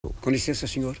Com licença,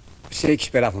 senhor. Sei que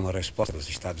esperava uma resposta dos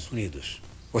Estados Unidos.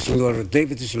 O senhor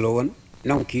David Sloan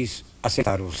não quis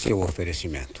aceitar o seu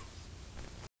oferecimento.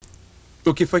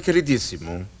 O que foi que ele disse,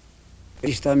 Moon?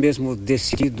 Ele está mesmo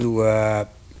decidido a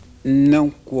não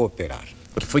cooperar.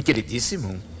 O que foi que ele disse,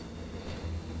 Moon?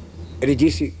 Ele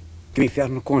disse que o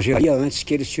inferno congelaria antes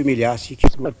que ele se humilhasse e que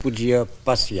o podia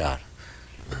passear.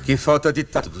 Que falta de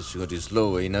tato do Sr.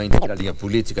 Sloan e não entender a linha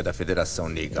política da Federação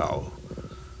Legal.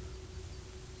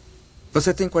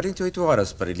 Você tem 48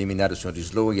 horas para eliminar o Sr.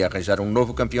 Sloan e arranjar um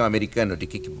novo campeão americano de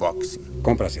kickboxing.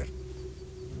 Com prazer.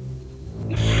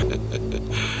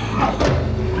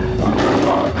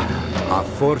 A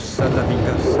Força da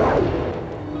Vingança.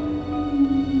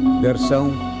 Versão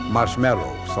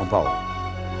Marshmallow, São Paulo.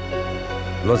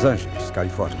 Los Angeles,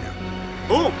 Califórnia.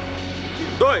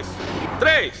 1, 2,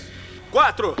 3,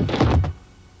 4,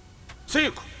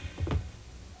 5,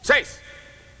 6,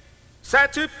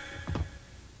 7,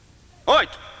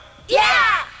 8.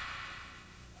 Yeah!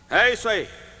 É isso aí.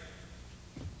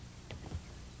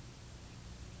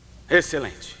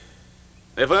 Excelente.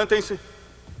 Levantem-se.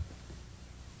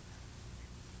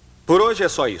 Por hoje é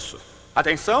só isso.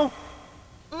 Atenção.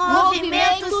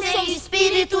 Movimento sem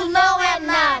espírito não é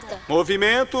nada.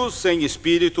 Movimento sem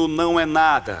espírito não é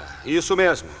nada. Isso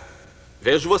mesmo.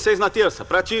 Vejo vocês na terça.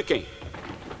 Pratiquem.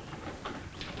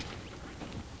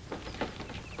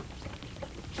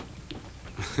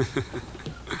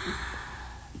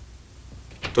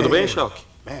 Tudo bem, Shulk?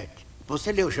 Matt,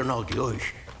 você leu o jornal de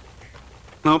hoje?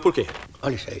 Não, por quê?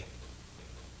 Olha isso aí.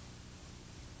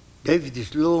 David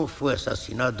Sloan foi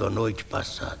assassinado a noite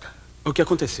passada. O que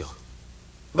aconteceu?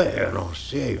 Bem, eu não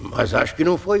sei, mas acho que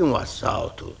não foi um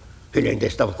assalto. Ele ainda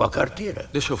estava com a carteira.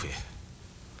 Deixa eu ver.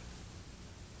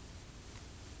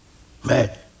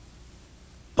 Matt,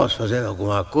 posso fazer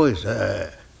alguma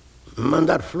coisa?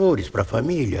 Mandar flores para a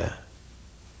família?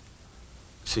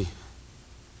 Sim.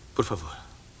 Por favor.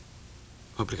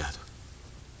 Obrigado.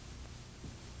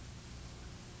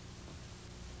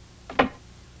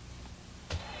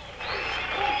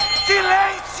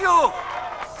 Silêncio!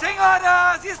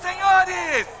 Senhoras e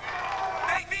senhores!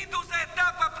 Bem-vindos à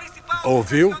etapa principal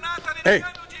Ouviu? do Campeonato Ei,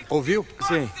 Americano de ouviu?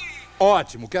 Kickboxing.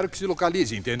 Ótimo, quero que se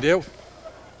localize, entendeu?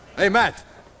 Ei, Matt,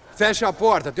 fecha a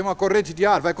porta, tem uma corrente de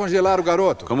ar, vai congelar o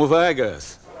garoto. Como vai,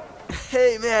 Gus?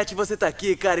 Hey, Matt, você tá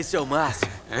aqui, cara, isso é o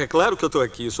máximo. É claro que eu tô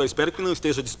aqui, só espero que não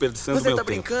esteja desperdiçando Você meu tá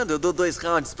tempo. brincando? Eu dou 2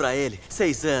 rounds pra ele.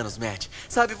 6 anos, Matt.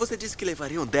 Sabe, você disse que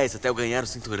levaria um 10 até eu ganhar o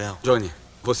cinturão. Johnny,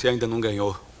 você ainda não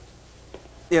ganhou.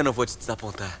 Eu não vou te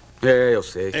desapontar. É, eu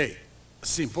sei. Ei,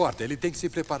 se importa, ele tem que se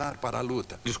preparar para a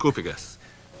luta. Desculpe, Gus.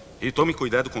 E tome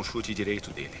cuidado com o chute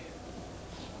direito dele.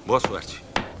 Boa sorte.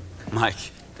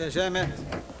 Mike. Até já, Matt.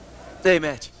 Ei,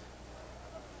 Matt.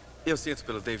 Eu sinto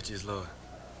pelo David Sloan.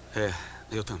 É,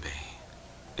 eu também.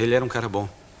 Ele era um cara bom.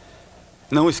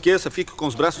 Não esqueça, fique com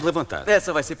os braços levantados.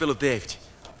 Essa vai ser pelo David.